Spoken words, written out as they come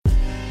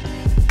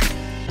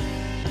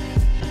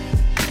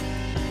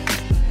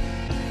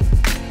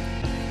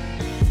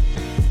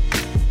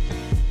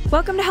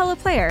Welcome to Hello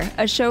Player,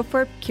 a show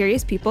for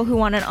curious people who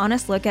want an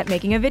honest look at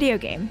making a video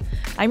game.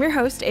 I'm your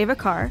host, Ava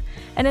Carr,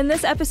 and in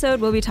this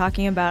episode we'll be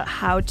talking about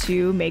how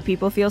to make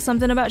people feel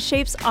something about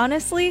shapes,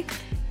 honestly,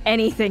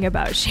 anything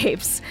about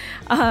shapes,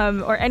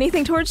 or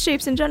anything towards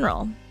shapes in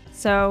general.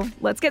 So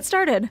let's get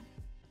started.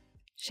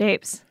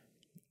 Shapes.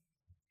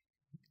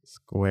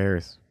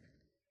 Squares.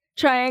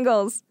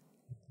 Triangles.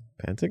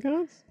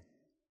 Pentagons?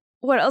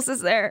 What else is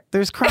there?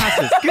 There's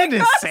crosses.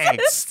 Goodness sake.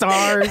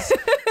 Stars.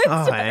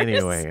 Oh,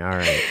 anyway. All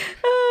right.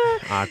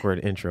 Awkward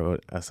intro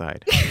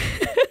aside.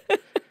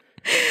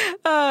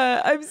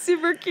 I'm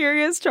super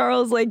curious,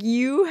 Charles. Like,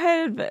 you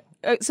had...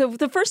 so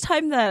the first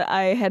time that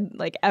I had,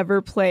 like,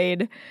 ever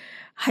played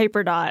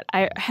Hyperdot,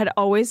 I had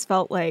always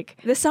felt like...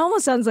 This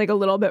almost sounds like a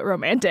little bit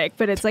romantic,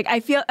 but it's like,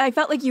 I felt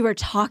like you were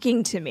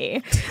talking to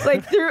me.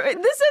 Like, through...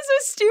 This is so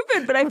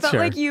stupid, but I felt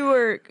like you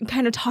were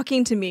kind of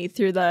talking to me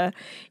through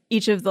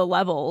each of the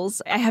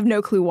levels. I have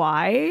no clue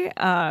why.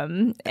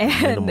 And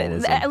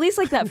at least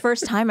like that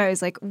first time I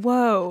was like,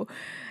 whoa,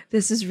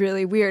 this is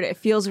really weird. It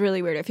feels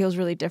really weird. It feels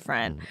really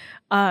different.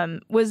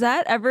 Was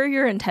that ever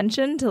your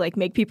intention to like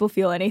make people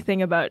feel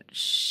anything about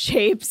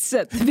shapes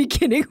at the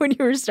beginning when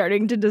you were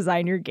starting to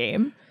design your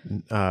game?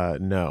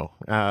 No.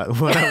 When I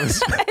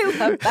was, I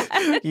love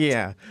that.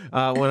 Yeah.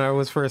 When I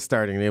was first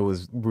starting, it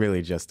was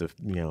really just to,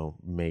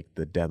 make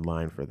the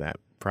deadline for that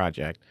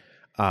project.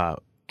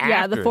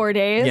 The 4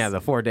 days. Yeah,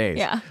 the 4 days.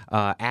 Yeah.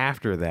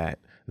 After that,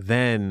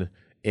 then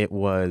it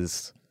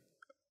was,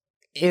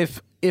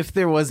 if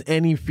there was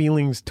any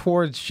feelings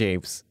towards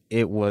shapes,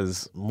 it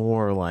was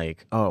more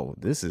like, oh,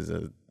 this is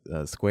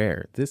a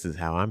square. This is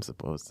how I'm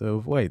supposed to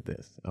avoid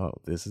this. Oh,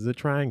 this is a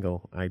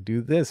triangle. I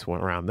do this one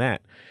around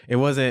that. It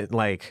wasn't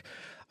like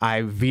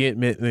I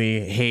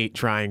vehemently hate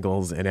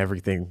triangles and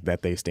everything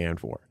that they stand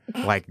for.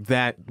 Like,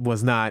 that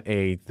was not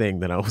a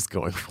thing that I was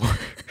going for.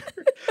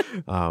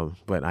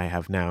 But I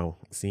have now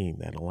seen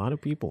that a lot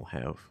of people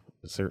have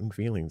certain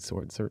feelings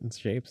towards certain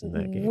shapes in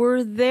that game.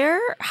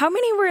 How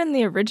many were in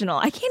the original?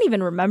 I can't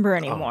even remember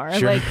anymore. Oh,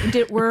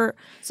 sure.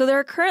 So there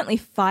are currently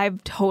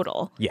 5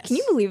 total. Yes. Can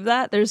you believe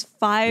that? There's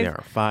 5. There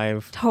are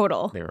 5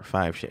 total. There are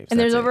 5 shapes. And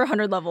there's over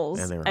 100 levels.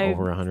 And there are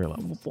over 100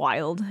 levels.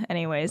 Wild.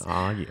 Anyways.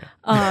 Oh,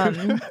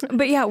 yeah.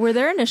 But yeah, were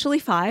there initially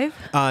 5?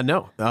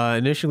 No.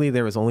 Initially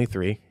there was only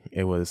 3.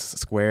 It was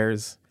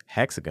squares,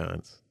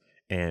 hexagons,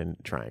 and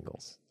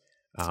triangles.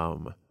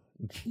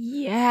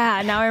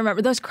 Yeah, now I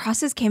remember. Those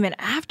crosses came in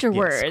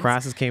afterwards. Yes,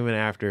 crosses came in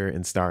after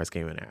and stars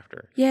came in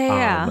after.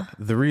 Yeah.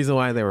 The reason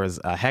why there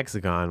was a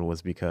hexagon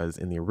was because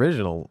in the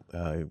original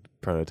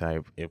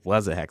prototype, it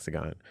was a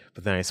hexagon.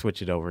 But then I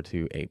switched it over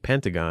to a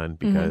pentagon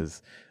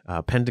because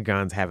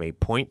pentagons have a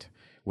point,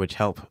 which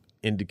help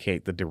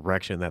indicate the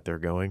direction that they're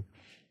going,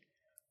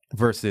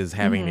 versus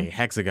having a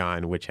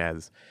hexagon, which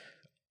has,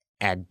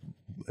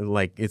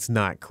 it's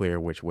not clear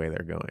which way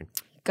they're going.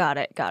 Got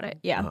it.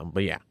 Yeah.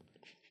 But yeah.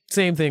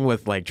 Same thing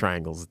with like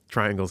triangles.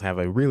 Triangles have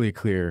a really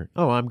clear,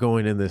 I'm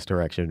going in this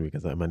direction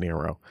because I'm an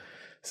arrow.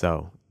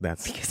 So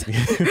that's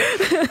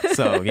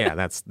so yeah,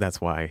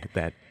 that's why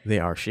that they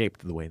are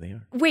shaped the way they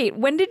are. Wait,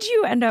 when did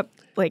you end up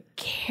like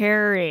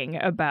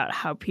caring about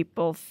how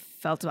people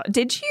felt about?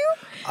 Did you?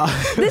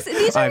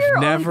 These are your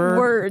own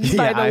words,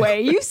 by the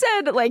way. You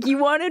said like you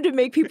wanted to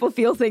make people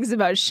feel things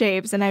about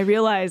shapes, and I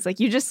realized like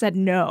you just said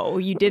no.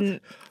 You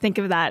didn't think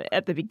of that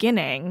at the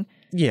beginning.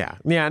 Yeah,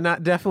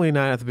 definitely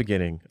not at the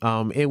beginning.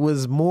 It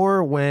was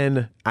more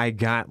when I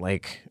got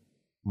like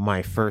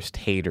my first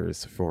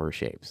haters for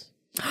shapes.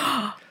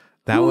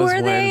 Who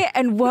were they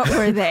and what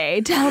were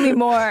they? Tell me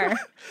more.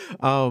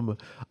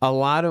 A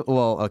lot of,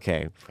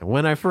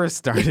 when I first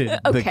started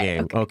the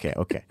game,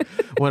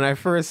 when I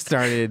first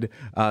started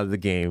the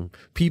game,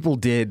 people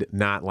did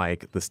not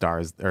like the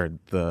stars or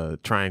the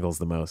triangles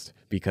the most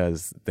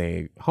because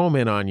they home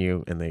in on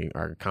you and they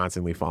are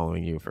constantly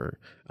following you for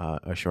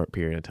a short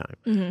period of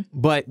time.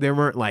 But there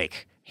weren't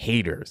like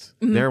haters.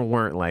 There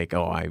weren't like,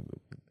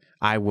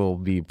 I will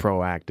be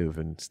proactive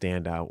and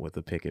stand out with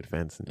a picket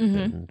fence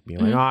and be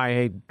like, I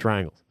hate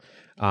triangles.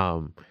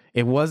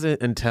 It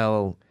wasn't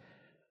until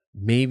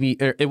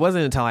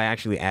I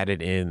actually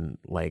added in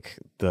like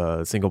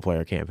the single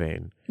player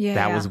campaign.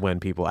 That was when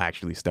people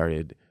actually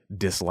started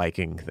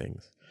disliking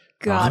things.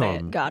 Got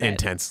it.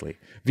 Intensely.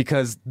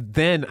 Because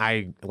then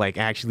I like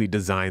actually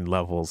designed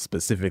levels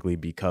specifically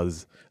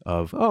because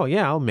of,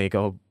 I'll make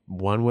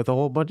one with a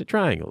whole bunch of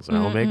triangles, or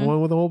I'll make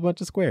one with a whole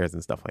bunch of squares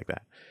and stuff like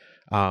that.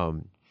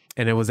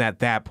 And it was at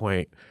that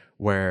point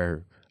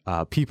where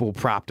people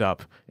propped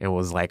up and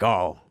was like,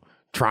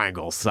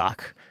 triangles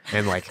suck,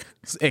 and like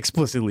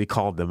explicitly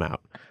called them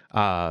out.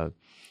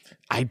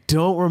 I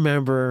don't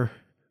remember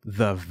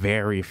the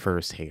very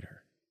first hater.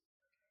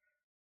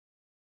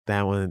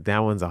 That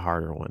one's a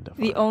harder one to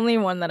find. The only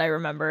one that I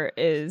remember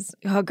is,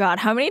 oh God,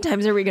 how many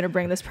times are we going to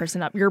bring this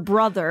person up? Your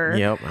brother.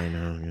 Yep, I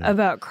know. Yeah.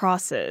 About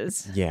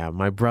crosses. Yeah,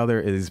 my brother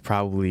is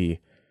probably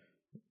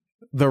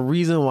the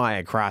reason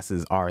why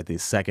crosses are the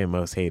second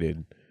most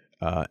hated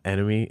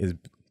enemy is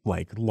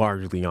like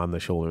largely on the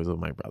shoulders of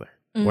my brother.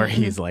 where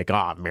he's like,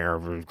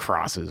 mirror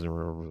crosses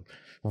or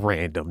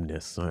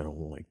randomness. I don't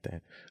like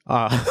that.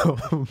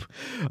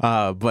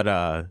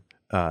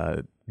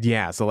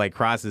 Yeah. So like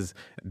crosses,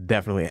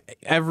 definitely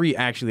every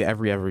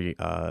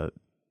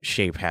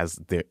shape has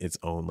its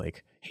own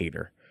like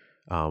hater.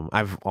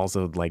 I've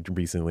also like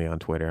recently on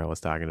Twitter, I was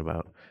talking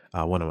about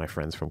one of my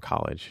friends from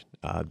college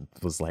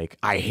was like,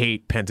 I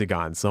hate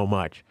Pentagon so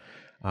much.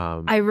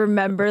 I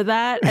remember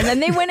that. And then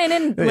they went in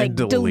and like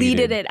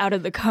deleted it out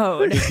of the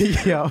code.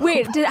 Yeah.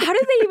 Wait, how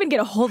did they even get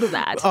a hold of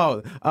that?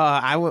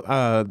 I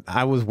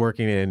was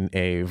working in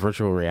a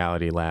virtual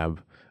reality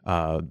lab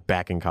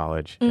back in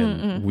college,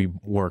 and we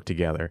worked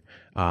together.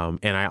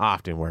 And I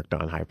often worked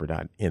on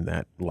Hyperdot in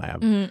that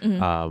lab.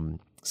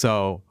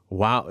 So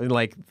while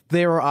like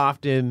they were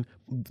often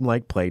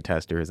like play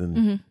testers,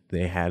 and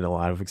they had a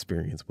lot of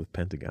experience with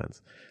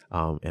Pentagons,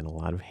 and a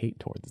lot of hate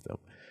towards them.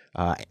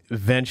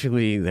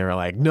 Eventually they were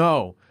like,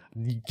 no,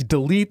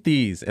 delete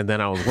these. And then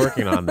I was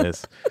working on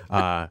this.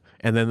 And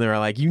then they were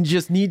like, you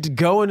just need to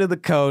go into the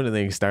code. And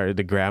then he started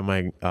to grab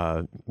my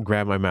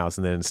mouse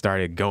and then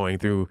started going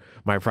through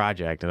my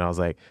project. And I was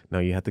like, no,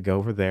 you have to go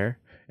over there.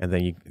 And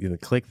then you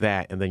click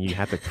that. And then you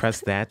have to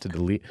press that to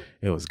delete.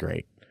 It was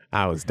great.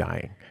 I was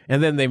dying.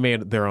 And then they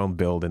made their own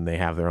build, and they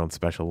have their own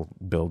special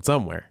build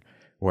somewhere.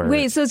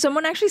 Wait, so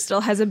someone actually still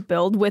has a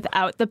build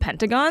without the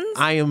pentagons?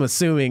 I am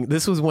assuming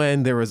this was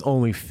when there was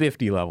only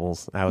 50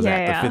 levels. I was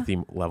at the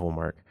 50 level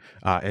mark.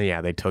 And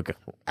yeah, they took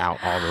out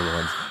all the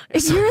ones.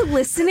 If you're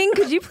listening,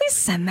 could you please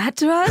send that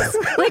to us?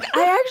 Like,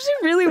 I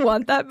actually really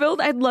want that build.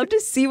 I'd love to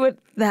see what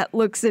that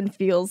looks and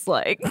feels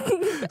like.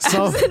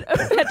 So,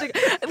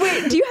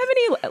 Wait, do you have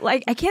any,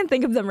 like, I can't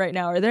think of them right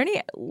now. Are there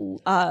any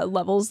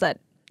levels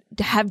that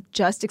have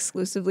just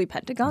exclusively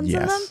pentagons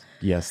in them?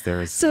 Yes,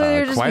 there's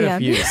so quite a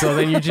few. So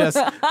then you just,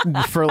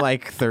 for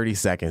like 30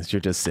 seconds, you're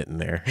just sitting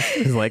there.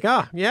 It's like,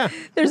 yeah.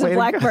 There's a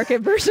black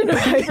market version of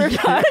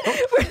Hyperdot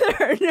where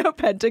there are no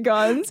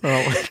pentagons. Oh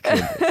my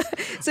goodness.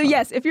 So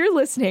yes, if you're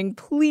listening,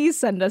 please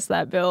send us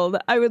that build.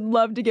 I would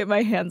love to get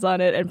my hands on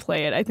it and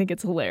play it. I think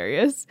it's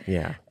hilarious.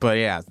 Yeah, but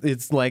yeah,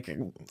 it's like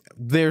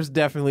there's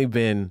definitely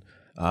been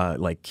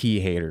like key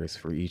haters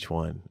for each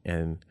one.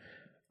 And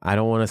I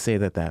don't want to say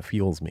that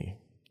fuels me,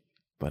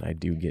 but I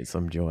do get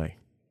some joy.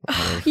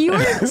 You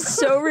are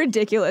so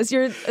ridiculous.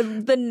 You're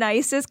the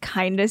nicest,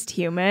 kindest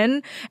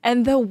human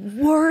and the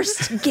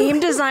worst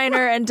game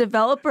designer and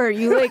developer.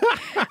 You like,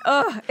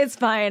 it's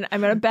fine.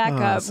 I'm going to back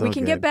up. So we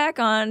can good. get back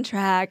on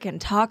track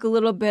and talk a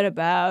little bit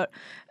about,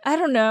 I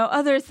don't know,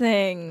 other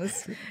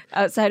things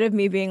outside of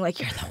me being like,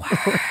 you're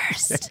the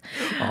worst.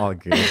 All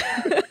good.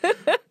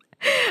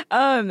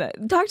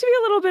 Talk to me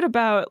a little bit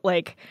about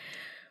like,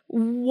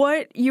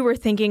 what you were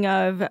thinking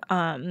of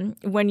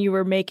when you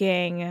were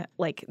making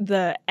like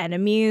the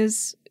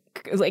enemies,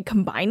 like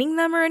combining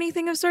them or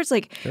anything of sorts.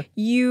 Like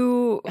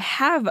you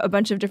have a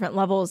bunch of different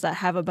levels that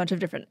have a bunch of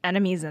different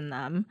enemies in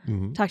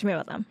them. Talk to me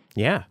about them.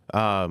 Yeah.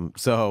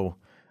 So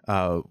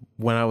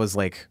when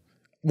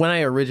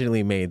I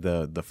originally made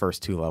the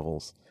first two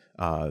levels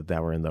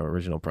that were in the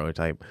original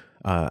prototype,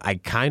 I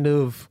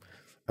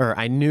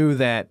knew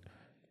that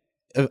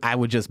I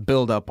would just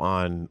build up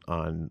on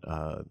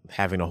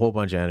having a whole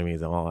bunch of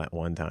enemies all at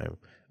one time.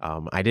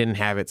 I didn't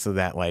have it so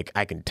that like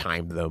I can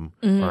time them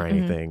or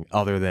anything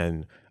other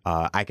than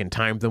I can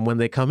time them when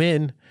they come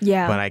in,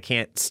 but I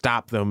can't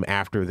stop them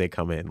after they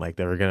come in. Like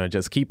they were going to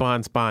just keep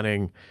on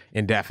spawning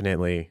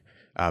indefinitely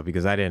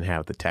because I didn't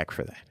have the tech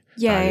for that.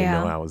 I didn't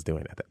know what I was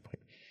doing at that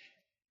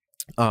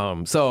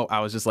point. So I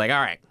was just like, all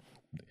right,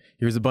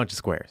 here's a bunch of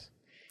squares.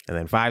 And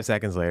then 5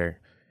 seconds later,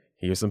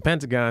 here's some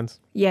pentagons.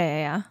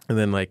 Yeah. And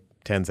then like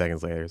 10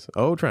 seconds later,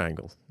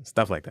 triangles,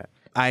 stuff like that.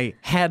 I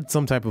had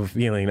some type of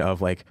feeling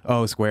of like,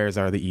 squares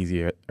are the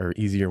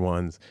easier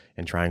ones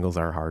and triangles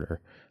are harder,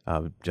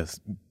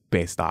 just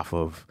based off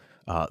of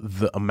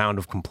the amount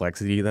of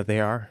complexity that they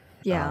are.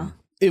 Yeah.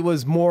 It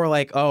was more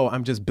like,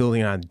 I'm just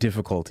building on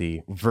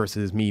difficulty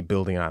versus me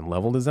building on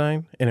level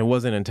design. And it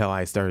wasn't until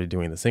I started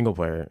doing the single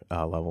player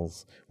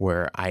levels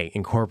where I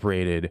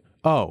incorporated,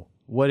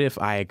 what if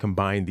I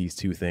combined these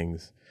two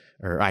things,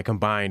 or I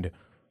combined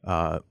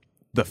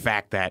the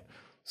fact that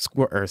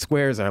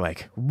squares are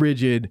like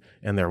rigid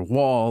and they're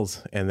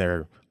walls and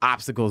they're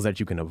obstacles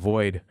that you can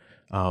avoid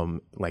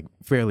like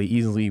fairly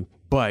easily,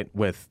 but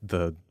with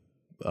the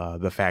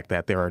fact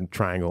that there are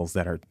triangles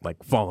that are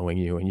like following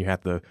you and you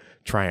have to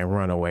try and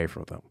run away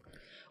from them.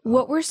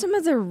 What were some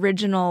of the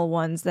original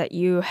ones that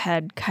you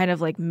had kind of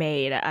like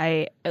made?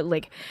 I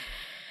like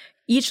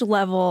each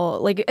level,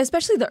 like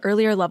especially the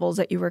earlier levels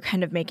that you were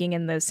kind of making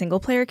in the single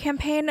player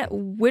campaign,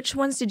 which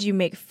ones did you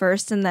make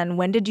first, and then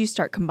when did you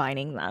start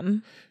combining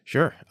them?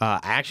 Sure.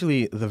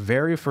 Actually, the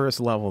very first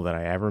level that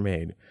I ever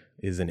made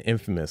is an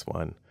infamous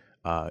one.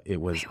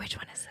 It was. Wait, which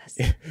one is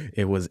this?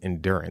 It was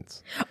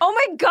Endurance. Oh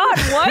my God!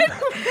 What?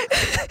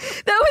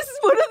 That was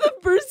one of the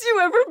first you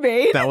ever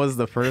made. That was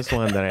the first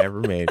one that I ever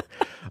made.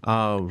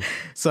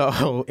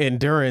 So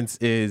Endurance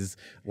is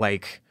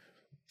like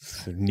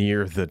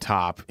near the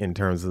top in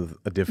terms of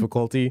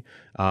difficulty.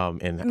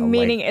 And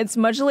Meaning it's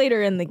much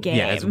later in the game.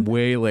 yeah, it's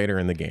way later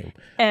in the game.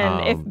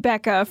 And if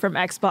Becca from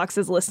Xbox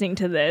is listening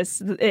to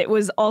this, it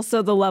was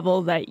also the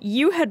level that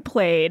you had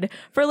played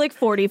for like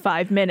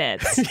 45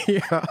 minutes.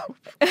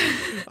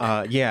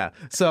 Yeah.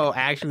 So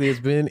actually, it's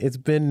been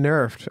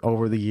nerfed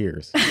over the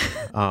years.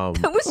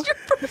 That was your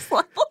first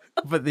level?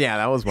 But yeah,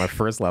 that was my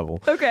first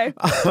level. Okay.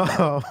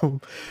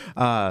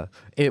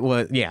 It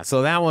was, yeah.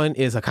 So that one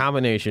is a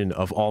combination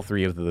of all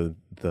three of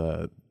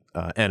the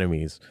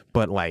enemies,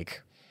 but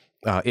like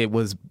it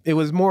was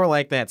more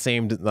like that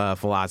same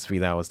philosophy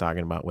that I was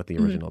talking about with the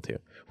original two,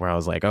 where I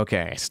was like,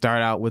 okay, I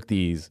start out with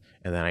these,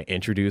 and then I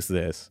introduce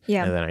this,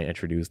 and then I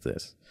introduce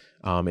this.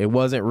 It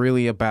wasn't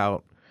really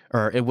about,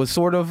 or it was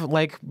sort of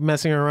like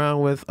messing around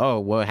with, oh,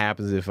 what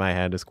happens if I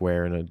had a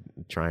square and a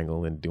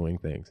triangle and doing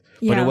things.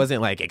 But it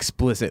wasn't like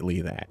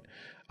explicitly that.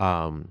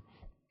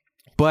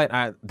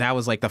 But that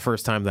was like the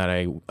first time that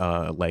I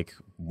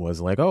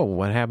was like, oh,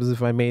 what happens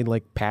if I made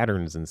like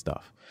patterns and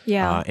stuff?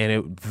 Yeah.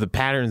 And the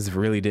patterns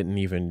really didn't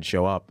even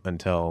show up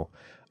until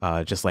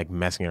just like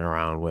messing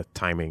around with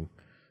timing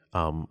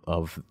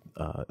of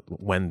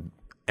when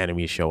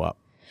enemies show up.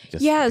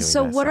 Yeah,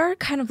 so what are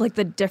kind of like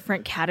the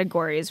different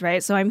categories,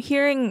 right? So I'm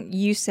hearing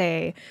you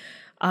say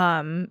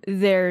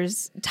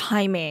there's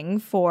timing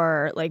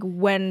for like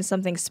when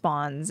something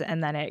spawns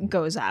and then it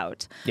goes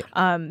out.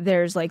 Yeah.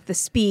 There's like the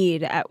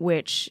speed at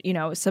which,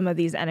 some of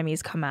these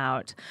enemies come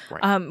out.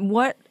 Right.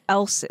 What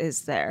else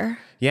is there?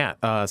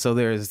 Yeah, so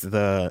there's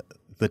the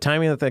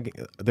timing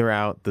that they're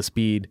out, the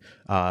speed,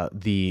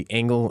 the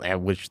angle at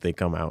which they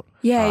come out.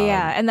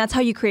 Yeah. And that's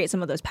how you create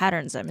some of those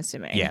patterns, I'm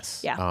assuming.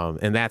 Yes. Yeah.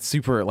 And that's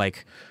super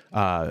like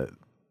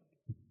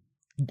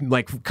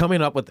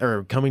coming up with,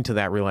 or coming to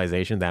that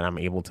realization that I'm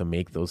able to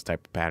make those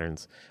type of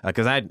patterns.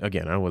 Because I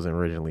wasn't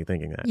originally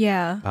thinking that.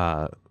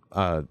 Yeah.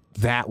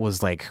 That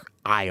was like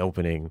eye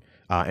opening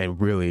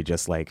and really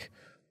just like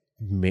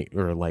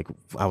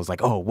I was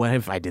like, oh, what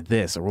if I did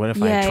this, or what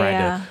if I tried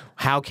to,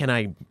 how can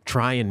I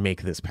try and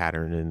make this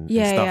pattern and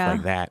stuff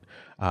like that,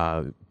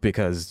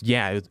 because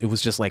it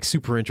was just like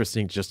super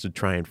interesting just to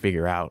try and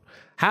figure out,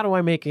 how do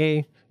I make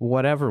a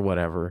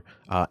whatever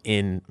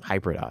in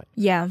Hyperdot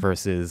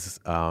versus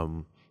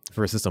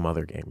some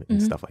other game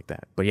and stuff like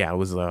that. But yeah, it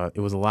was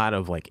a lot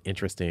of like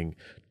interesting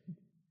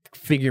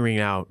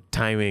figuring out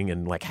timing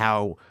and like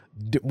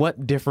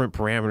what different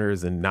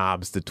parameters and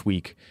knobs to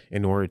tweak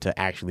in order to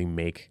actually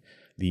make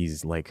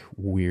these like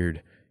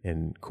weird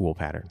and cool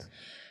patterns.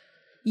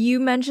 You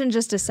mentioned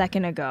just a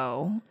second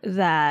ago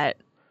that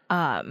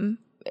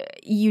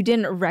you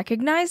didn't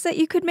recognize that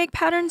you could make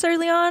patterns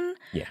early on.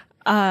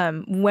 Yeah.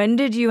 When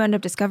did you end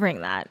up discovering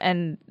that?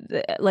 And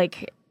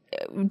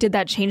did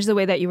that change the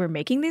way that you were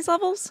making these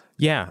levels?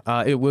 Yeah,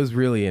 it was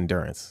really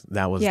Endurance.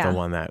 That was the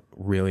one that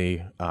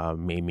really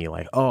made me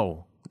like,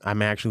 oh,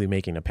 I'm actually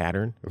making a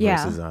pattern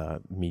versus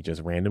me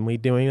just randomly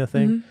doing a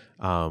thing.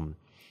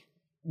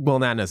 Well,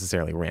 not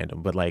necessarily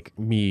random, but like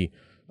me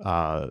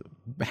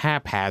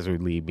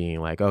haphazardly being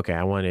like, okay,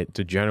 I want it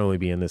to generally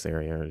be in this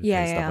area and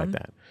stuff like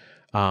that.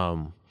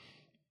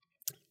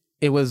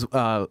 It was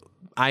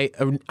I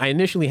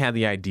initially had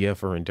the idea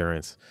for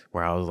Endurance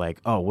where I was like,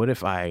 oh, what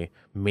if I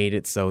made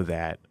it so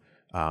that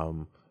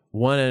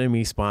one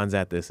enemy spawns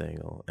at this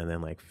angle, and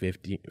then like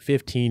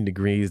 15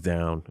 degrees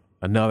down,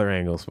 another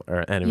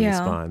enemy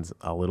spawns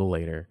a little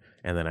later,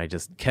 and then I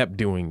just kept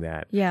doing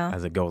that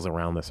as it goes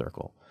around the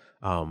circle.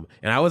 And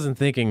I wasn't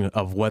thinking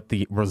of what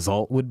the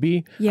result would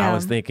be. I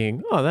was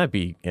thinking, oh, that'd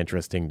be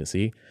interesting to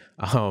see.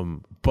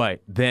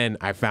 But then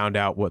I found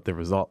out what the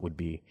result would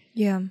be.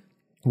 Yeah.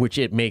 Which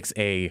it makes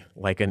an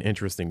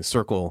interesting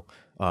circle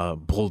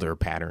boulder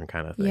pattern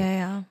kind of thing.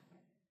 Yeah.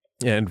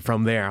 And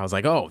from there, I was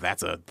like, oh,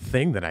 that's a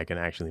thing that I can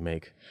actually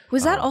make.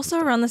 Was that also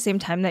around the same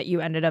time that you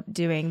ended up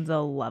doing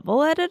the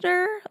level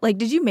editor? Like,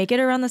 did you make it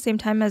around the same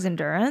time as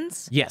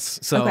Endurance? Yes.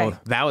 So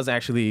that was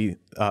actually,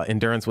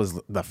 Endurance was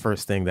the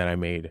first thing that I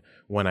made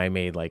when I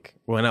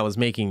was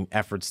making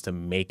efforts to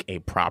make a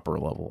proper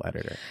level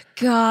editor.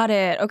 Got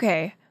it.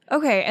 Okay.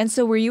 And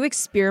so were you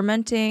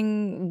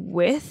experimenting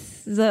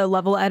with the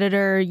level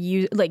editor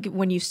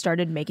when you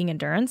started making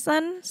Endurance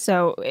then?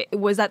 So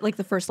was that like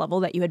the first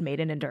level that you had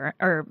made in Endurance,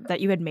 or that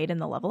you had made in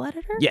the level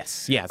editor?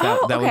 Yes.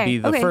 That would be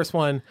the first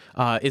one.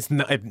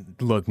 It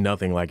looked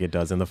nothing like it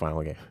does in the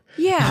final game.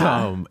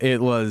 Yeah.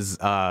 It was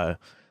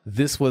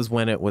this was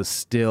when it was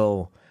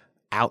still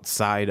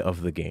outside of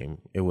the game.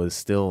 It was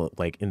still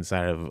like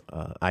inside of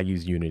I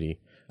use Unity.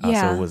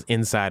 So it was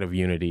inside of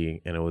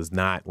Unity, and it was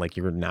not like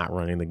you were not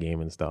running the game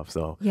and stuff.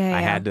 So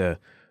I had to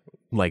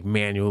like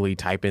manually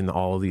type in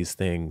all of these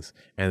things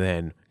and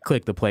then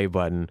click the play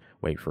button,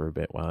 wait for a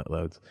bit while it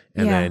loads,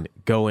 and then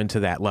go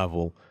into that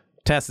level,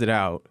 test it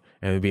out,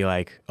 and it'd be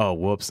like, oh,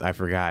 whoops, I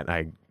forgot.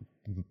 I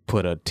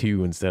put a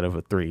 2 instead of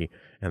a 3,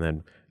 and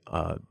then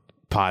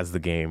pause the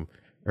game,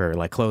 or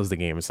like close the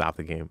game and stop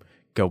the game,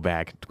 go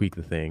back, tweak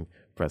the thing,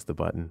 press the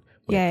button,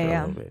 wait for a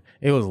little bit.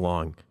 It was a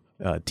long,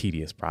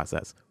 tedious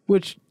process,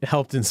 which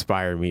helped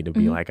inspire me to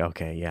be like,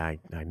 okay, I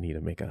need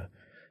to make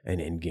an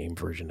in-game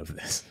version of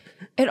this.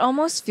 It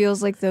almost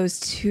feels like those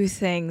two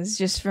things,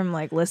 just from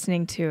like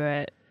listening to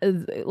it,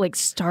 like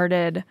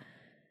started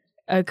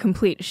a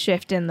complete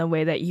shift in the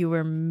way that you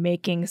were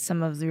making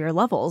some of your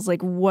levels.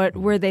 Like, what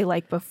were they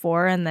like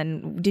before? And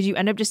then did you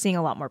end up just seeing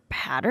a lot more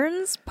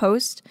patterns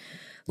post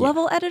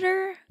level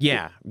editor?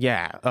 Yeah.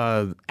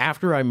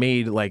 After I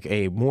made like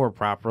a more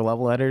proper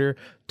level editor,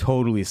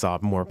 totally saw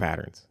more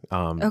patterns.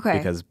 Okay.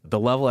 Because the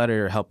level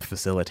editor helped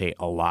facilitate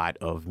a lot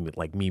of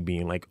like me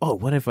being like, oh,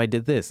 what if I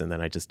did this? And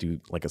then I just do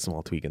like a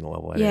small tweak in the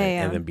level editor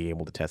and then be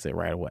able to test it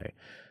right away.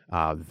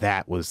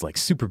 That was like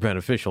super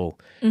beneficial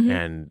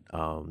and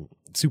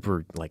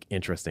super like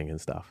interesting and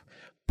stuff.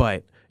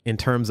 But in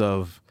terms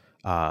of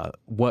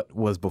what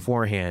was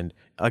beforehand,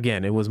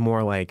 again, it was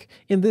more like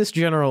in this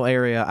general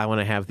area, I want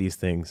to have these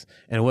things.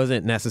 And it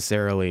wasn't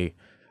necessarily,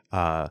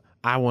 I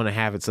want to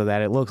have it so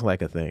that it looks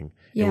like a thing.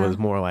 It was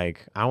more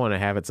like, I want to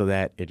have it so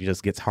that it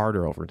just gets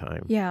harder over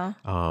time. Yeah.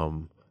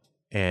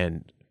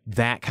 And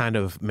that kind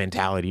of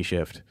mentality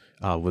shift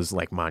was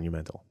like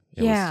monumental.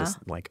 It was just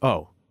like,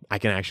 oh, I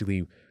can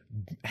actually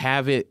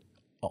have it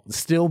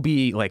still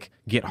be like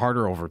get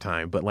harder over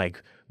time, but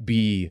like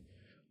be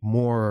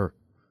more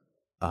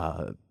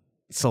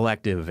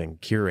selective and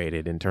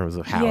curated in terms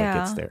of how it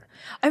gets there.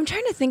 I'm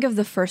trying to think of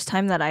the first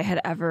time that I had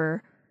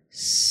ever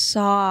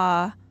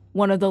saw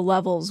one of the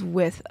levels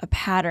with a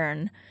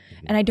pattern.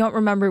 And I don't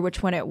remember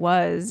which one it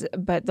was,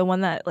 but the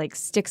one that like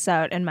sticks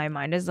out in my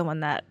mind is the one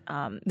that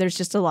there's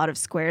just a lot of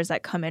squares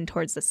that come in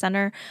towards the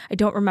center. I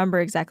don't remember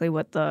exactly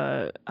what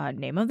the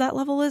name of that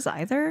level is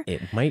either.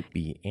 It might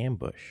be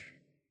Ambush.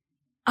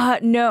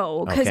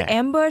 No, because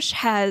Ambush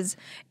has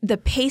the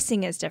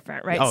pacing is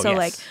different, right? Oh, so yes.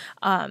 like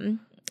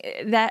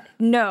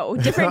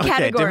different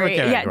category.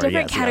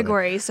 Different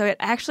category. So it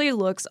actually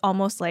looks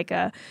almost like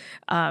an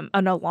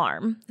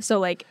alarm. So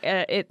like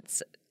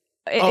it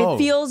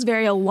feels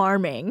very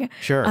alarming.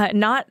 Sure.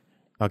 Not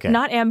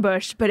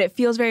ambush, but it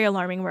feels very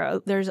alarming where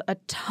there's a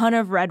ton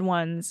of red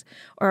ones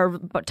or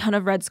a ton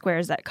of red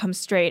squares that come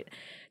straight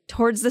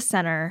towards the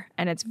center,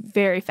 and it's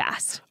very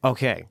fast.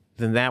 Okay,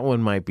 then that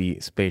one might be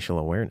spatial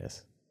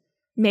awareness.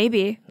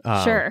 Maybe.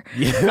 Sure.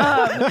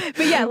 But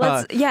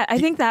yeah, I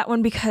think that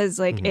one because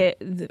like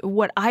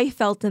what I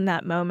felt in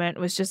that moment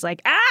was just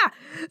like,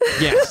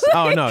 Yes.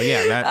 Oh no,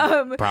 yeah,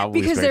 that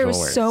probably because there was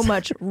awareness. so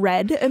much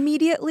red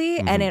immediately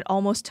and it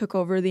almost took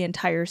over the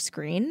entire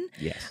screen.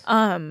 Yes.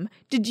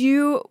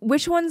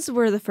 Which ones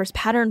were the first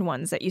patterned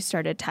ones that you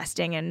started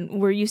testing,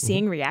 and were you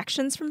seeing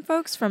reactions from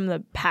folks from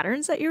the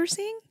patterns that you were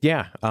seeing?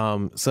 Yeah.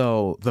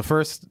 So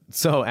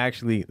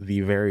actually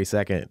the very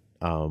second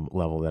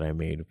level that I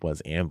made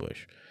was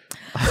Ambush,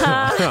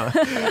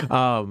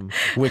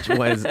 which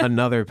was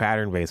another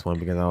pattern-based one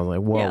because I was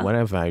like, well, what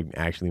if I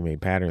actually made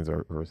patterns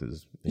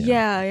versus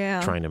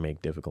trying to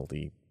make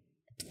difficulty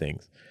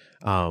things.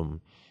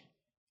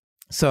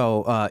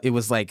 So it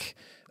was like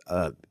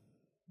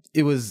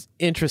it was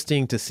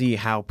interesting to see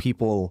how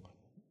people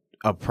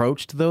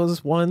approached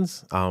those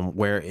ones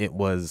where it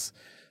was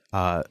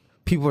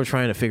people were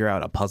trying to figure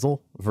out a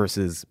puzzle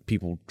versus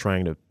people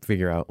trying to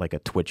figure out like a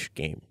Twitch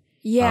game.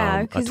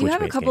 Yeah, because you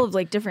have a couple of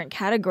like different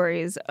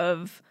categories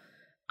of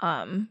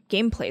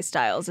gameplay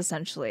styles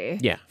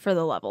essentially for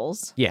the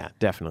levels. Yeah,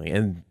 definitely.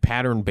 And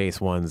pattern-based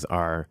ones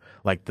are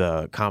like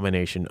the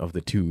combination of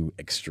the two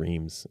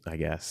extremes, I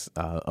guess,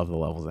 of the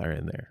levels that are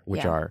in there,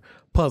 which are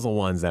puzzle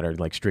ones that are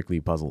like strictly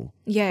puzzle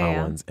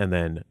ones, and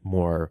then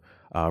more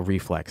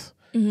reflex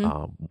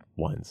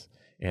ones.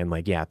 And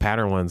like,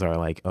 pattern ones are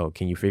like, oh,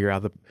 can you figure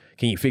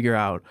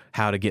out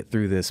how to get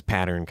through this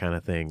pattern kind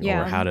of thing,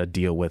 or how to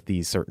deal with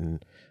these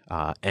certain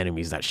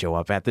enemies that show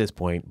up at this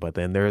point. But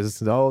then there's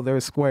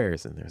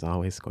squares, and there's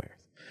always squares.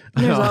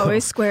 There's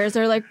always squares.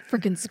 They're like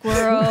freaking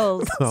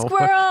squirrels.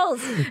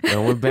 Squirrels.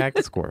 Going back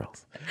to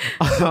squirrels.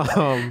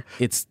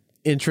 It's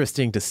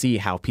interesting to see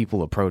how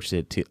people approached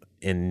it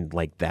in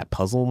like that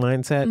puzzle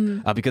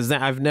mindset, because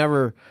I've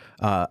never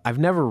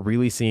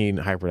really seen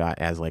Hyperdot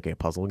as like a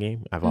puzzle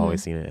game. I've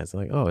always seen it as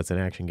like, oh, it's an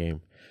action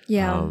game.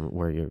 Yeah.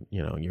 Where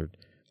you're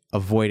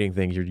avoiding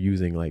things, you're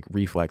using like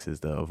reflexes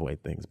to avoid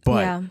things.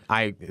 But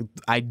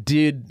I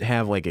did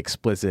have like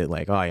explicit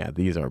like, oh yeah,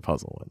 these are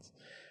puzzle ones.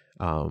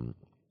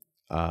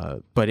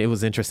 But it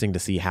was interesting to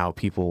see how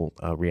people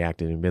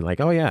reacted and been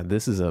like, oh yeah,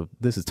 this is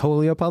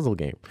totally a puzzle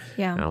game.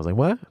 Yeah. And I was like,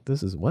 what?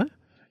 This is what?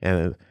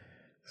 And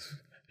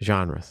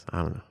genres,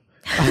 I don't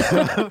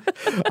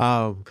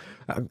know.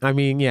 I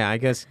mean, I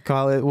guess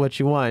call it what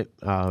you want.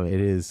 It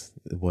is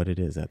what it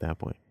is at that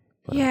point.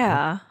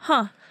 But,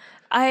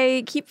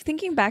 I keep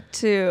thinking back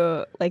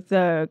to like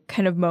the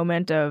kind of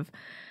moment of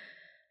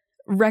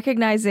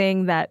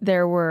recognizing that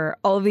there were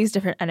all of these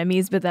different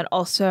enemies, but then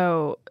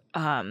also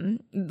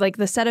like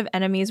the set of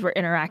enemies were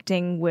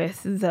interacting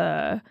with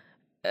the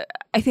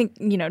I think,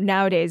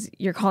 nowadays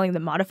you're calling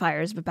them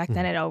modifiers, but back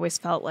then it always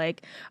felt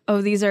like,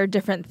 oh, these are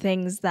different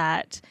things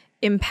that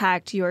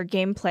impact your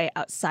gameplay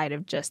outside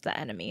of just the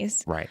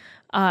enemies. Right.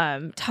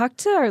 Talk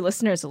to our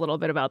listeners a little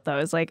bit about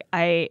those. Like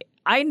I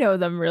know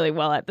them really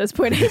well at this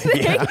point, I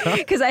think,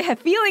 because I have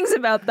feelings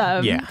about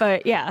them. Yeah.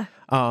 But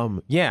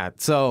Yeah.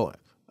 So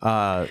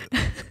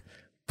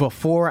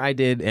before I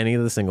did any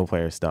of the single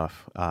player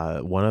stuff,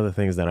 one of the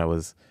things that I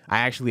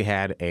actually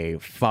had a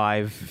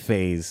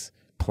 5-phase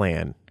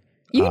plan.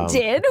 You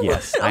did?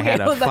 Yes. Okay, I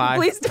had a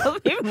please tell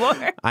me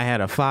more. I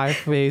had a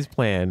 5-phase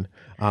plan,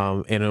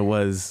 and it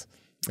was,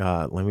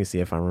 let me see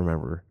if I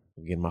remember.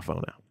 I'm getting my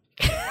phone out.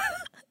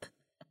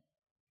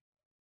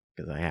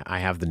 Because I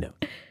have the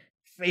note.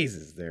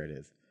 Phases, there it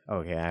is.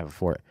 Okay, I have a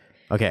 4.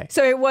 Okay.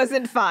 So it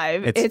wasn't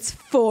 5, it's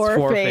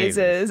 4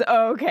 phases.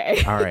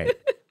 Okay. All right.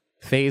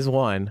 Phase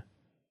 1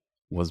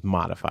 was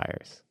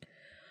modifiers.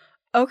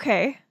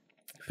 Okay.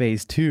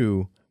 Phase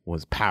 2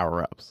 was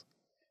power-ups.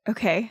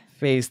 Okay.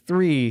 Phase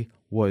 3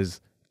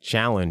 was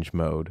challenge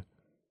mode,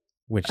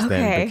 which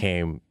then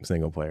became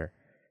single player.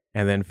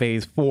 And then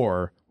phase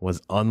 4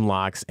 was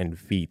unlocks and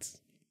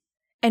feats.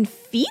 And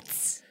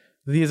feats?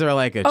 These are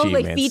like achievements.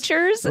 Oh, like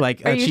features?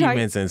 Like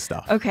achievements and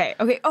stuff. Okay.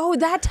 Oh,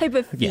 that type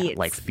of feats. Yeah,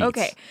 like feats.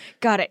 Okay.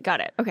 Got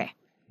it. Okay.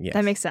 Yes.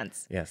 That makes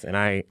sense. Yes. And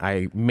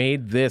I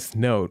made this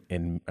note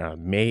in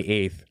May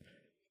 8th,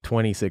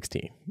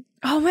 2016.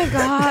 Oh my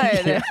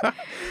God.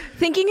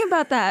 Thinking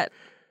about that,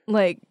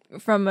 like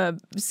from a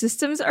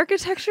systems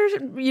architecture,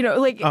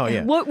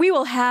 what we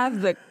will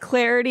have the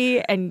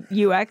clarity and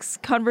UX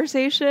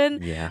conversation.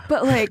 Yeah.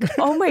 But like,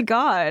 oh my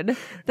God,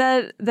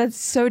 that's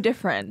so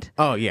different.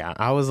 Oh yeah.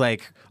 I was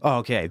like, oh,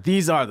 okay,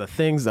 these are the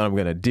things that I'm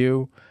going to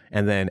do.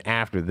 And then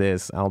after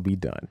this, I'll be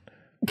done.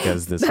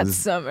 Because this is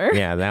summer.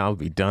 Yeah, that'll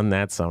be done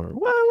that summer.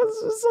 Well,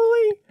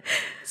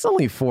 it's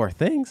only 4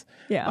 things.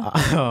 Yeah.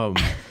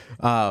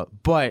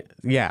 But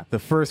yeah, the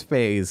first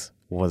phase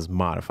was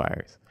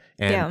modifiers.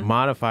 And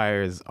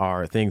modifiers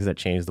are things that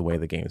change the way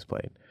the game's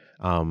played.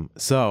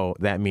 So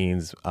that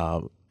means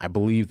I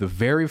believe the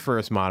very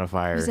first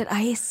modifier... Was it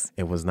ice?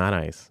 It was not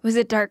ice. Was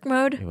it dark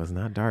mode? It was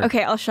not dark.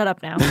 Okay, I'll shut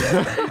up now.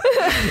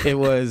 It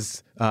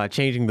was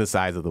changing the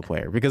size of the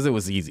player because it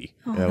was easy.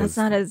 Oh, that's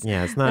not as...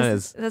 Yeah, it's not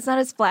as... That's not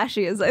as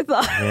flashy as I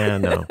thought. Yeah,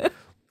 no.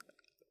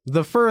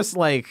 The first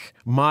like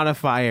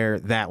modifier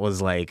that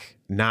was like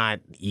not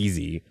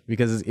easy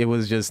because it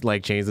was just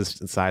like change the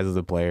size of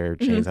the player,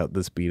 change out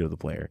the speed of the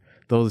player.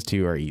 Those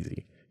 2 are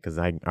easy because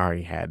I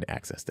already had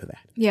access to that.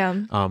 Yeah.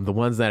 The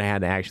ones that I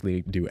had to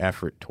actually do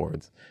effort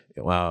towards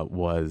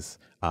was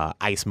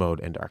ice mode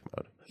and dark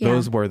mode. Yeah.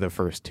 Those were the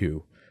first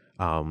 2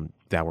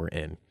 that were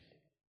in.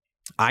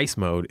 Ice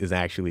mode is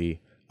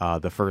actually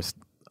the first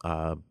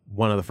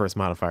one of the first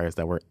modifiers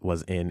that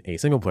was in a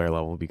single player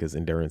level because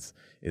endurance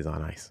is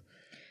on ice.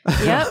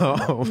 Yep.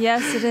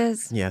 Yes, it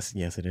is. Yes,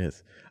 it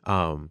is.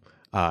 And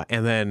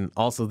then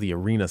also the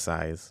arena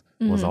size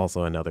was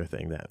also another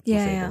thing that was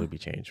able to be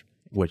changed,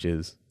 which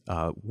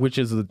are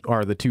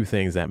the 2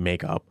 things that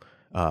make up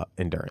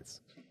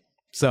endurance.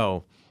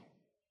 So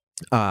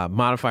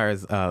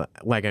modifiers,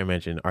 like I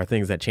mentioned, are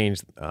things that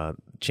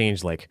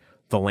change like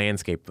the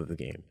landscape of the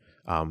game.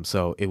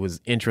 So it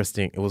was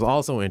interesting. It was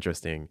also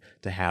interesting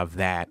to have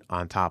that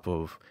on top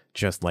of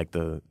just like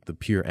the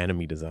pure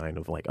enemy design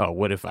of like, oh,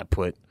 what if I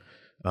put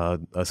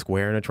a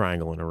square and a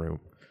triangle in a room?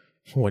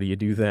 What do you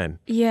do then?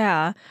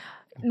 Yeah.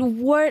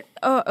 What?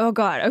 Oh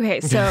God.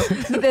 Okay. So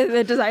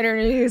the designer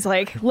is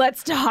like,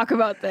 let's talk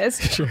about this.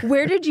 Sure.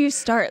 Where did you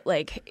start?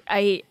 Like,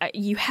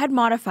 you had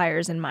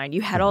modifiers in mind.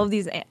 You had all of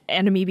these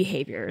enemy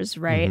behaviors,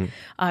 right?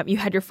 Mm-hmm. You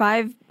had your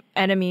 5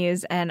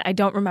 enemies, and I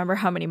don't remember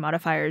how many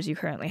modifiers you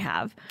currently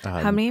have.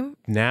 How many?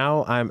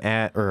 Now I'm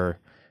at,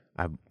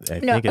 I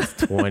think it's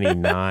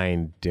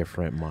 29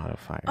 different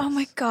modifiers. Oh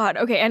my God.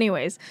 Okay.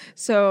 Anyways,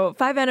 so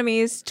 5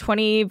 enemies,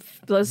 20,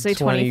 let's say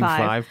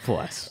 25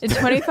 plus.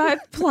 25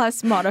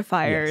 plus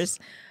modifiers.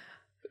 Yes.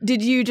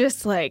 Did you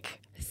just like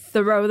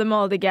throw them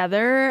all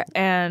together?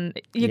 And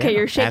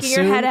you're shaking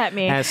your head at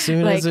me. As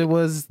soon as it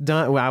was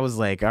done, I was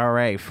like, all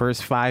right,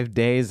 first 5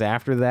 days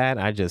after that,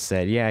 I just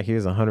said, yeah,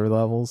 here's 100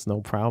 levels. No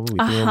problem.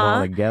 We threw them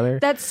all together.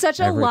 That's such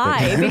a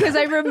lie because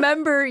I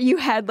remember you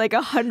had like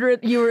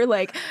 100, you were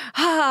like,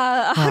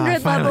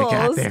 100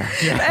 levels.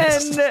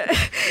 Yes.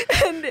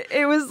 And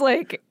it was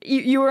like,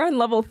 you were on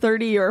level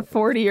 30 or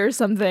 40 or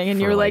something.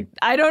 And you were like,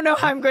 I don't know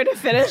how I'm going to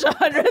finish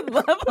 100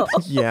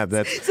 levels. Yeah,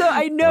 that's... So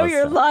I know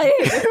you're lying.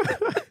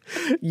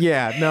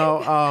 Yeah,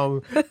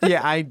 no,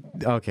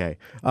 okay.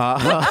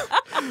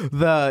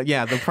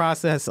 The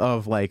process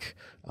of like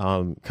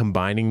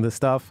combining the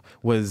stuff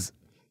was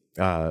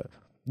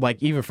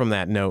like even from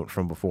that note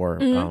from before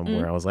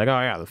where I was like, oh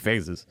yeah, the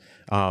phases.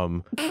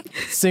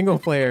 Single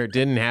player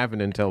didn't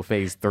happen until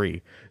phase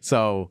 3.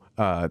 So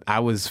I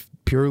was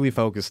purely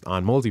focused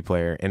on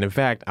multiplayer, and in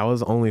fact, I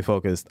was only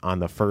focused on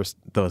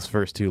those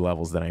first 2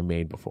 levels that I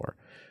made before.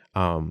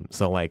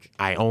 So like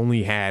I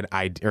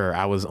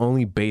was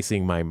only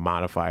basing my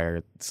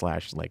modifier /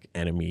 like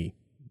enemy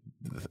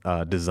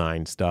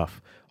design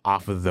stuff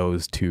off of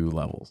those 2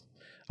 levels.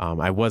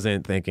 I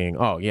wasn't thinking,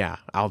 oh yeah,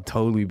 I'll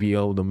totally be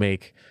able to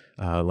make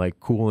like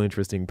cool,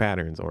 interesting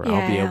patterns, or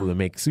I'll be Yeah. able to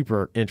make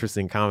super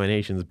interesting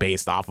combinations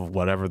based off of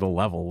whatever the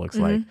level looks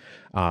like.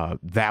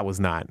 That was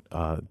not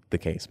the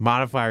case.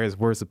 Modifiers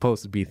were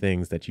supposed to be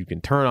things that you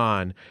can turn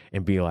on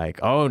and be like,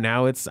 oh,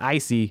 now it's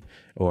icy,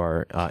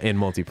 or in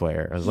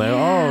multiplayer. I was like,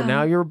 oh,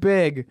 now you're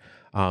big.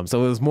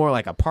 So it was more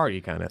like a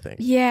party kind of thing.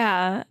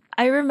 Yeah.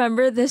 I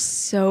remember this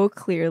so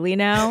clearly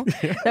now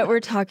that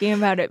we're talking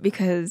about it,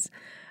 because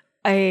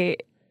I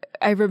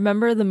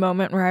remember the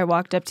moment where I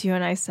walked up to you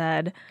and I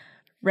said,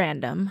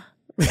 random.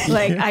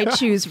 Like, I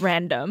choose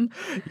random.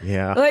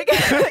 Yeah. Like,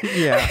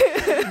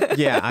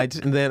 yeah.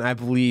 Then I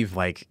believe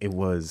like it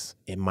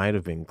might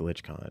have been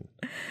GlitchCon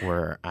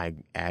where I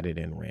added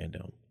in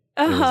random.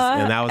 And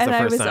that was the I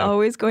first was time.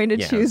 always going to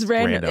choose it's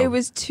random. random. It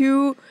was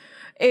too,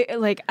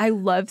 like, I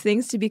love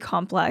things to be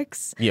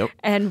complex Yep.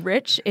 and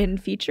rich in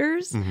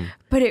features,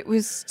 but it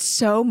was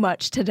so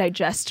much to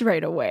digest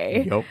right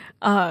away. Yep.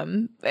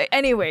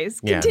 Anyways,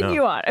 Yeah,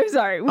 continue no. on. I'm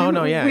sorry.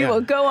 We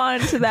will go on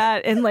to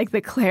that in like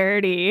the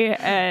clarity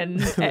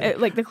and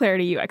like the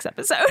clarity UX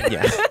episode.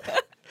 Yeah.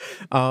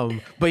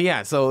 But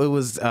yeah, so it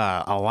was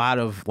a lot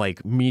of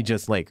like me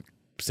just like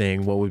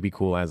saying what would be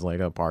cool as like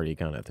a party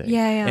kind of thing.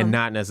 Yeah. And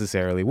not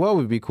necessarily what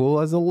would be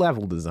cool as a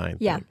level design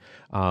thing.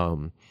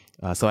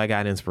 So I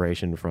got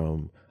inspiration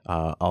from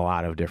a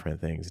lot of different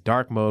things.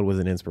 Dark mode was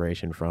an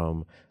inspiration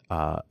from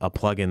a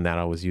plugin that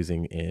I was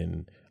using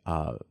in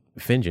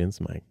Fingens,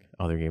 my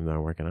other game that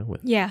I'm working on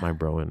with my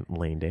bro and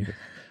Lane Davis.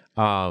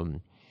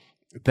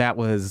 That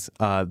was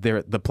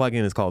the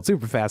plugin is called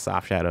Super Fast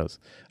Soft Shadows.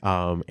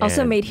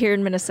 Also made here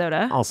in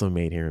Minnesota.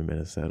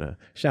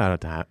 Shout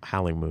out to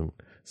Howling Moon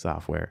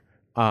Software.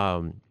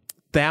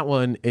 That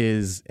one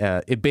is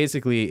it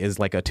basically is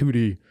like a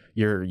 2D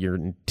your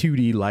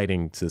 2D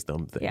lighting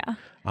system thing. Yeah.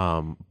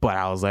 But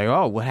I was like,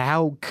 oh, well,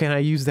 how can I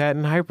use that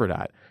in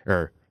Hyperdot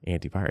or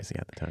anti-piracy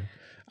at the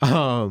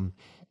time?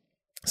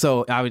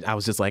 So I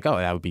was just like, oh,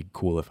 that would be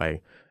cool if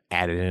I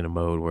added in a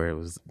mode where it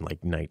was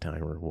like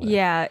nighttime or whatever.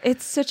 Yeah,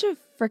 it's such a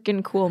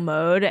freaking cool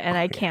mode, and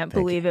I can't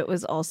believe it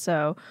was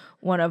also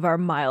one of our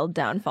mild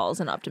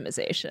downfalls in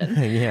optimization.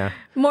 Yeah.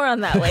 More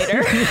on that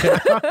later.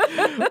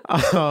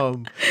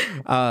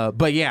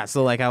 But yeah,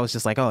 so like I was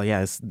just like, oh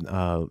yeah,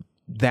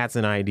 that's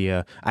an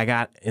idea. I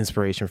got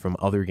inspiration from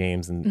other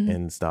games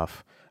and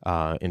stuff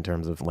in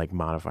terms of like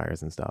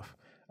modifiers and stuff.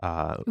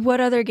 What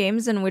other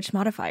games and which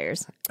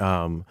modifiers?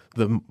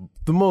 The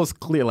most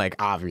clear, like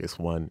obvious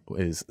one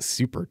is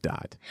Super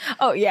Dot.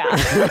 Oh yeah.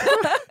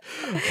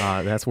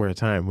 That's where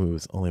time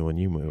moves only when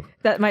you move.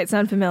 That might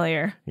sound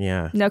familiar.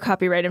 Yeah. No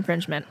copyright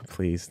infringement.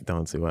 Please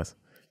don't sue us.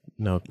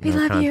 No, We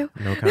love you.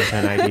 No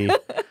content ID.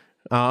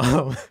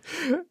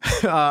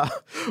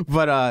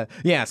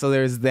 Yeah, so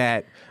there's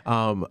that.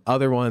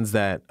 Other ones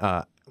that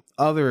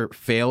other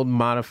failed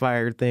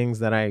modifier things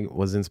that I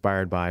was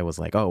inspired by was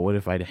like, oh, what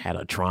if I had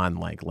a Tron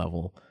like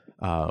level?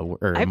 Or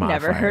I've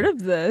never modifier? heard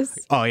of this.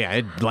 Oh yeah,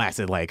 it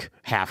lasted like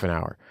half an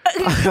hour.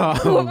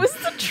 What was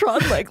the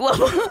Tron like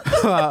level?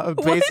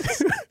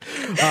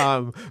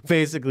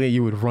 Basically,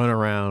 you would run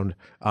around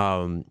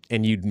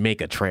and you'd make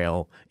a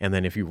trail, and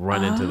then if you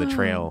run into the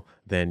trail,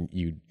 then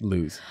you'd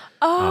lose.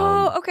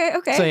 Oh, okay.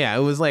 So yeah, it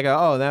was like,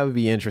 oh, that would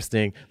be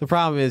interesting. The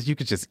problem is you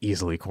could just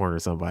easily corner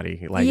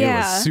somebody. Like it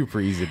was super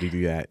easy to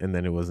do that, and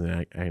then it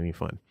wasn't any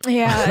fun.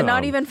 Yeah,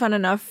 not even fun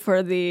enough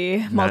for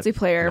the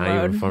multiplayer not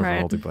mode. Even fun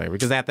right? for multiplayer,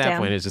 because at that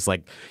point it's just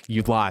like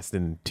you lost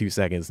in 2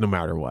 seconds, no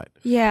matter what.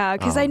 Yeah,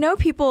 because I know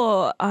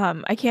people.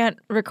 I can't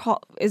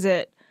recall. Is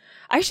it?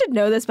 I should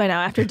know this by now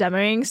after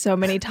demoing so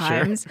many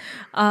times.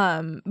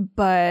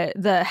 But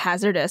the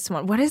hazardous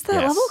one. What is the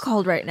level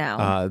called right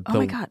now? Oh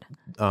my god.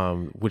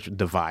 Which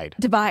Divide?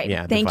 Divide.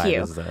 Yeah, Thank Divide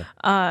you. is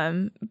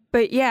the...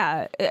 But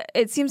yeah,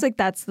 it seems like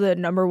that's the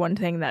number one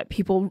thing that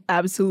people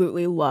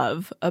absolutely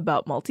love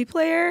about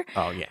multiplayer.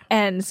 Oh yeah.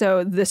 And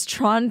so this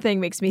Tron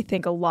thing makes me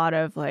think a lot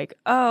of like,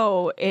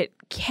 oh, it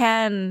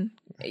can.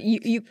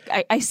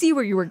 I see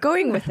where you were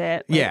going with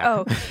it. Like, Yeah.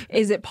 Oh,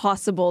 is it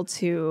possible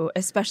to,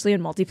 especially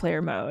in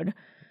multiplayer mode,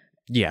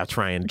 Yeah,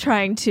 trying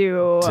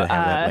to have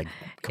that like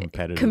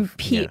competitive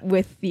compete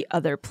with the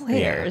other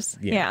players?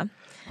 Yeah.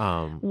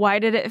 Why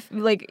did it,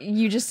 like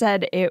you just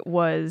said, it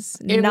was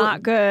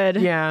not good.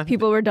 Yeah.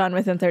 People were done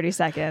within 30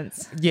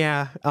 seconds.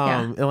 Yeah.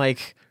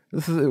 Like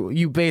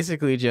you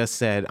basically just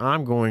said,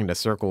 I'm going to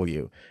circle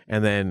you.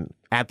 And then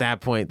at that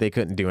point, they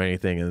couldn't do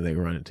anything and they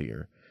run into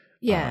your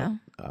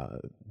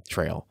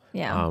trail.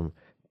 Yeah.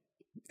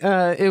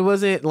 It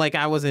wasn't like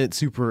I wasn't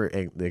super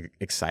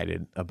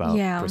excited about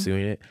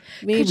pursuing it.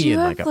 Maybe you in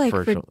have, like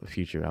a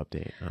future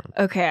update.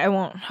 Okay, I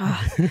won't.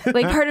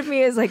 Like part of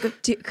me is like,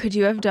 could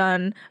you have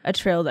done a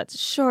trail that's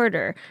short,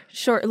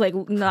 like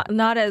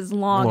not as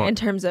long in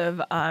terms of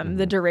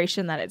the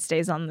duration that it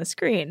stays on the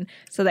screen,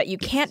 so that you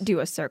can't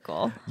do a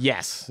circle.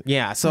 Yes,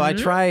 yeah. So I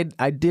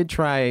did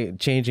try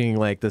changing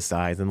like the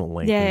size and the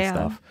length and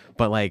stuff,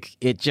 but like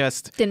it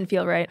just didn't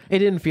feel right. It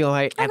didn't feel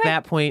right. At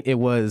that point, it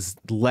was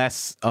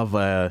less of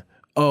a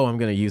I'm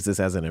going to use this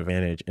as an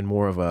advantage, and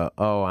more of a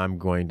I'm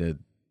going to.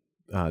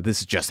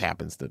 This just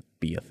happens to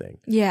be a thing.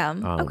 Yeah.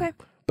 Okay.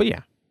 But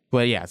yeah.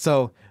 But yeah,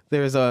 so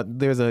there's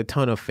a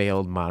ton of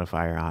failed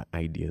modifier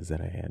ideas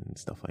that I had and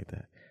stuff like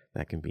that.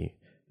 That can be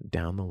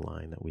down the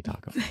line that we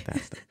talk about that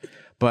stuff.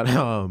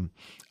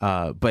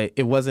 But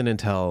it wasn't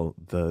until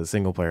the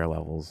single player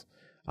levels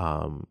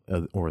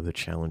or the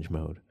challenge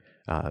mode.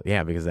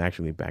 Because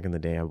actually back in the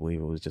day, I believe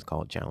it was just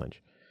called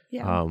challenge.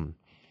 Yeah.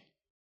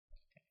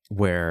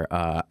 Where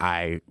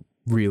I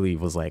really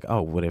was like,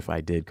 oh, what if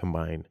I did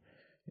combine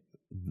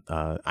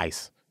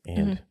ice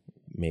and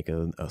make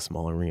a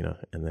small arena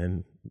and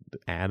then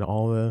add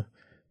all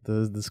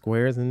the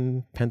squares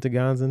and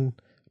pentagons and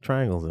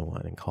triangles in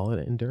one and call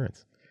it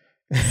endurance.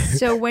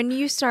 So when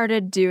you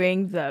started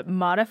doing the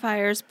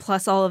modifiers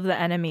plus all of the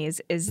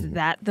enemies, is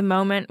that the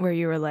moment where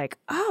you were like,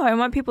 oh, I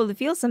want people to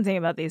feel something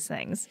about these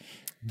things?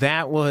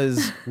 That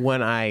was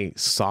when I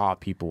saw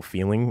people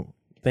feeling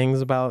things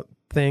about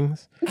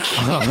things.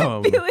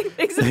 Feeling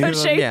things about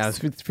shapes? Yeah,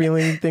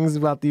 feeling things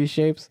about these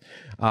shapes.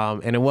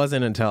 And it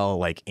wasn't until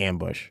like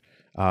Ambush.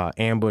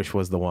 Ambush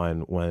was the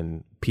one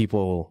when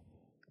people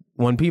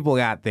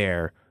got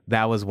there,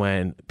 that was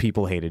when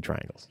people hated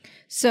triangles.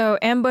 So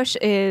Ambush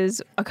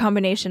is a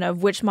combination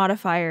of which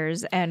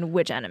modifiers and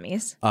which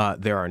enemies?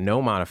 There are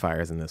no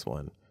modifiers in this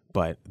one,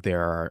 but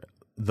there are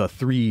the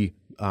 3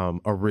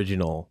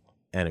 original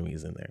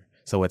enemies in there.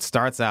 So it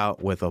starts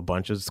out with a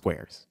bunch of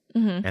squares.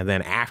 And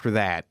then after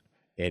that,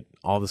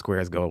 all the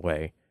squares go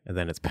away, and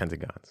then it's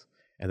pentagons.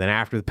 And then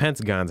after the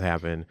pentagons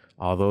happen,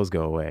 all those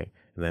go away,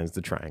 and then it's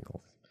the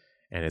triangles.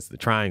 And it's the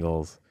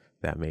triangles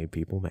that made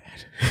people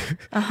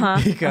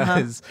mad.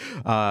 Because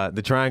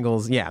the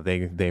triangles,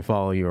 they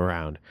follow you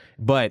around.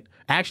 But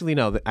actually,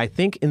 no, I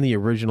think in the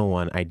original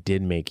one, I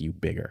did make you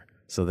bigger.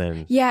 So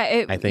then,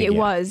 it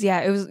was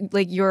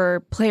like your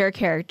player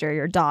character,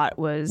 your dot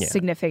was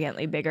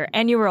significantly bigger,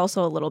 and you were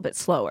also a little bit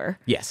slower.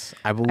 Yes,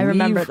 I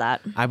remember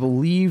that. I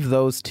believe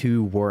those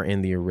 2 were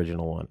in the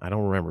original one. I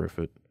don't remember if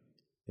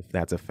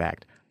that's a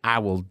fact. I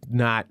will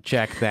not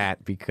check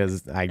that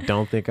because I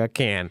don't think I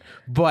can.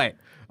 But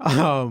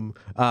so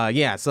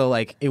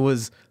like it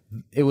was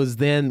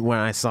then when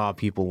I saw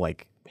people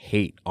like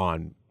hate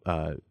on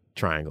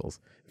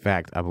triangles. In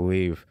fact, I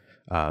believe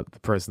the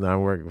person that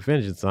I'm working with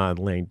vengeance on,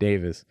 Lane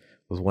Davis,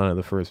 was one of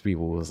the first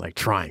people who was like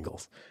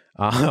triangles.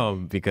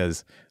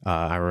 Because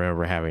I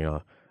remember having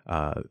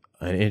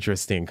an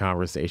interesting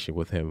conversation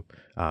with him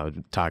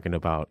talking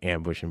about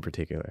Ambush in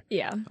particular.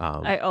 Yeah.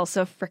 I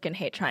also freaking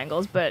hate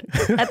triangles, but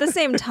at the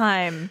same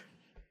time,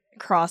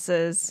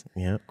 crosses.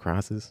 Yeah,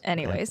 crosses.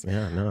 Anyways.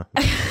 No.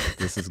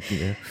 This is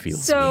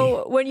feels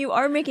So when you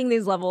are making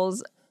these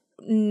levels,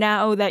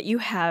 now that you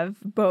have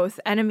both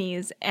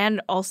enemies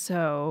and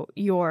also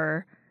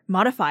your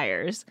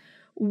modifiers,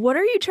 what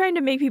are you trying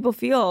to make people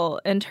feel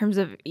in terms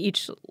of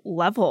each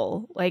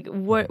level? Like,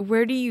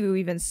 where do you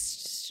even,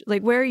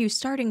 where are you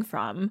starting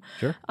from?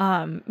 Sure.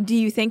 Do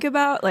you think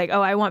about, like,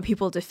 oh, I want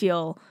people to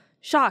feel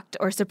shocked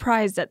or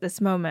surprised at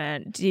this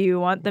moment? Do you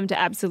want them to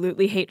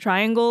absolutely hate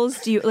triangles?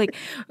 Do you,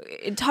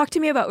 talk to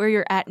me about where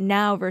you're at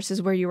now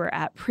versus where you were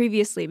at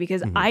previously?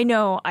 Because I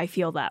know I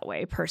feel that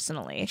way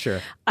personally.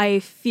 Sure. I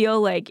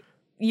feel like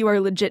you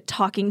are legit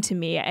talking to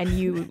me and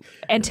you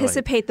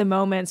anticipate the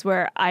moments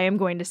where I am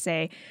going to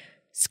say,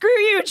 screw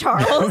you,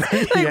 Charles.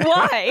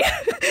 Why?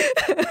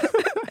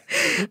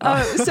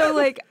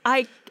 So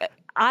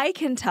I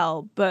can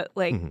tell, but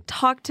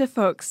talk to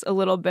folks a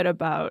little bit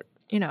about,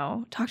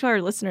 talk to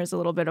our listeners a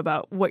little bit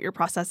about what your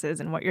process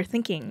is and what you're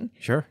thinking.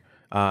 Sure.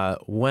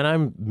 When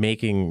I'm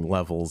making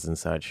levels and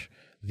such,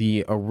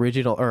 the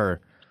original,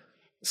 or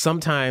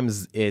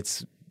sometimes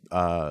it's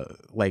the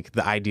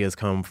ideas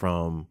come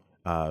from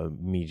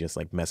me just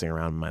messing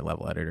around with my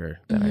level editor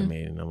that I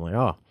made, and I'm like,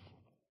 oh,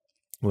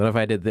 what if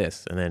I did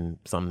this? And then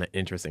something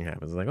interesting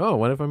happens. Like, oh,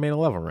 what if I made a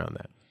level around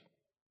that?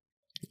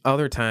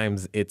 Other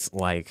times it's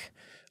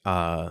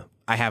I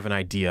have an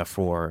idea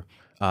for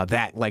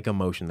that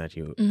emotion that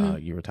you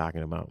were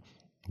talking about,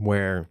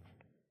 where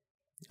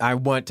I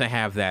want to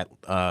have that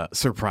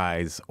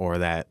surprise, or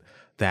that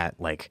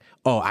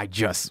oh, I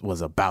just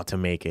was about to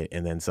make it,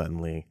 and then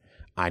suddenly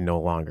I no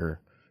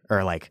longer,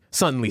 or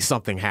suddenly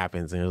something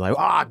happens and you're like,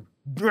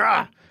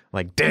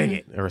 dang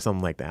it, or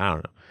something like that. I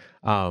don't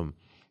know.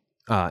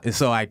 And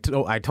so I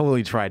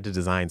totally tried to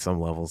design some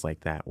levels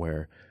like that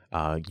where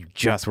you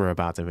just were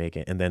about to make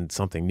it, and then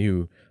something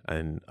new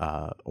and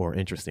or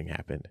interesting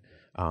happened.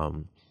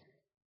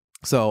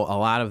 So a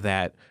lot of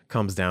that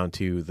comes down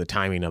to the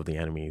timing of the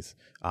enemies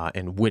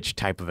and which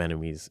type of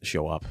enemies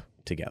show up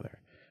together.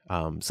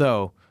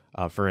 So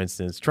for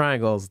instance,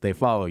 triangles, they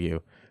follow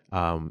you.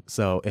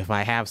 So if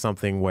I have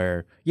something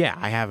where,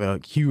 I have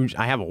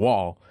a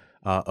wall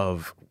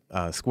of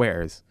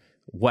squares,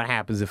 what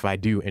happens if I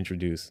do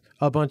introduce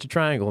a bunch of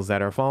triangles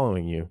that are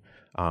following you?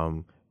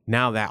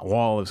 Now that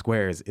wall of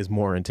squares is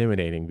more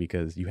intimidating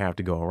because you have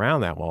to go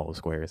around that wall of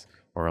squares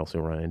or else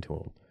you'll run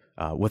into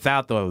them.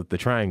 Without the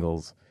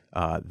triangles,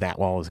 that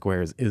wall of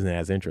squares isn't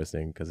as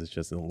interesting because it's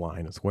just a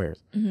line of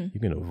squares. You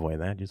can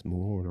avoid that. Just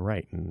move over to the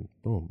right and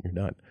boom, you're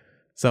done.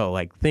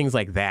 So things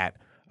like that.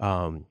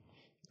 And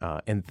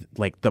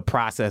the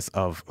process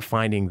of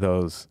finding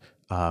those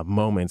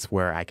moments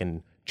where I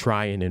can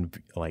try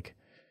and like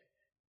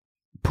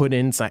put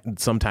in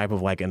some type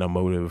of like an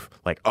emotive,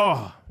 like,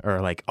 oh, or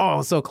like,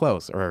 oh, so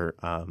close, or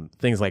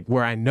things like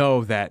where I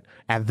know that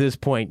at this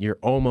point you're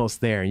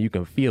almost there and you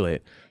can feel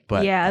it.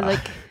 But yeah,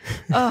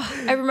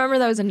 I remember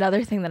that was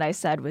another thing that I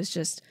said was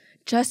just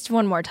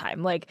one more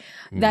time. Like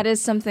that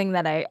is something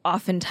that I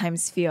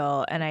oftentimes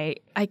feel, and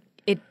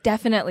it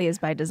definitely is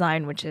by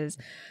design, which is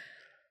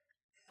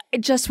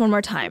just one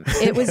more time.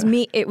 It was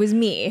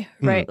me,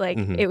 right? Like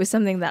it was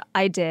something that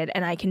I did,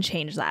 and I can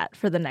change that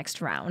for the next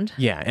round.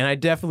 Yeah, and I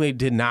definitely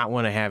did not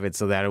want to have it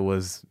so that it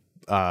was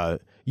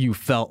you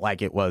felt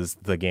like it was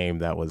the game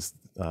that was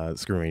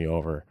screwing you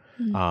over,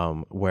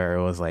 where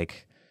it was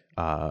like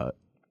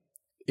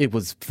it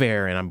was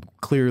fair, and I'm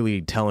clearly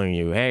telling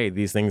you, hey,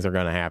 these things are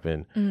going to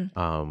happen,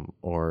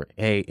 or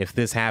hey, if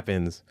this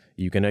happens,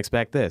 you can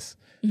expect this.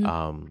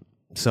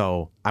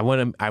 So I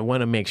want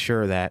to make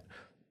sure that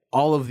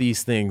all of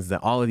these things,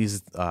 that all of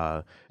these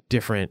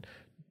different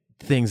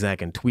things that I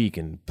can tweak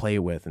and play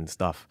with and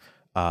stuff,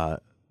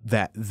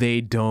 that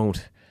they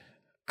don't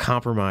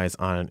compromise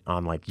on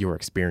like your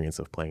experience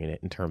of playing it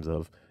in terms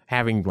of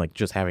having like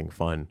just having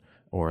fun,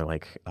 or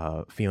like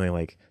feeling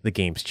like the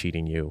game's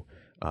cheating you,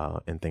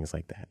 and things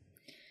like that.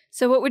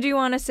 So what would you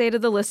want to say to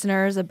the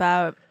listeners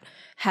about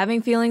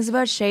having feelings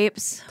about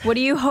shapes? What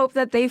do you hope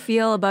that they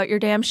feel about your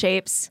damn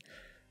shapes?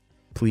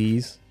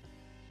 Please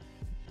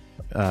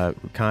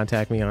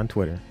contact me on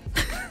Twitter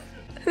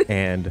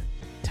and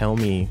tell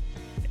me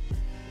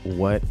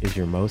what is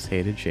your most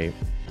hated shape,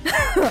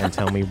 and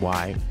tell me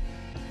why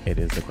it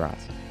is the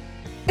cross.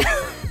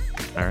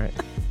 All right.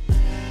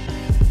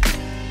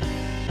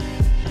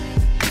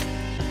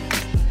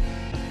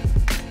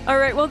 All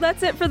right, well,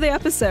 that's it for the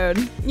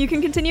episode. You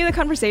can continue the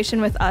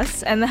conversation with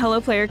us and the Hello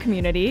Player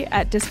community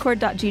at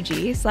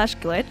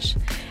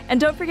discord.gg/glitch. And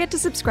don't forget to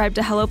subscribe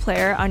to Hello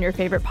Player on your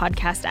favorite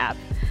podcast app.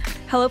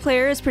 Hello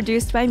Player is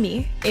produced by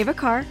me, Ava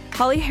Carr,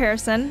 Holly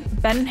Harrison,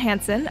 Ben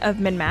Hansen of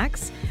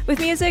MinMax, with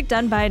music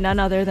done by none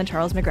other than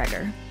Charles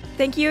McGregor.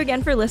 Thank you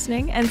again for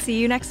listening, and see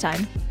you next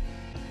time.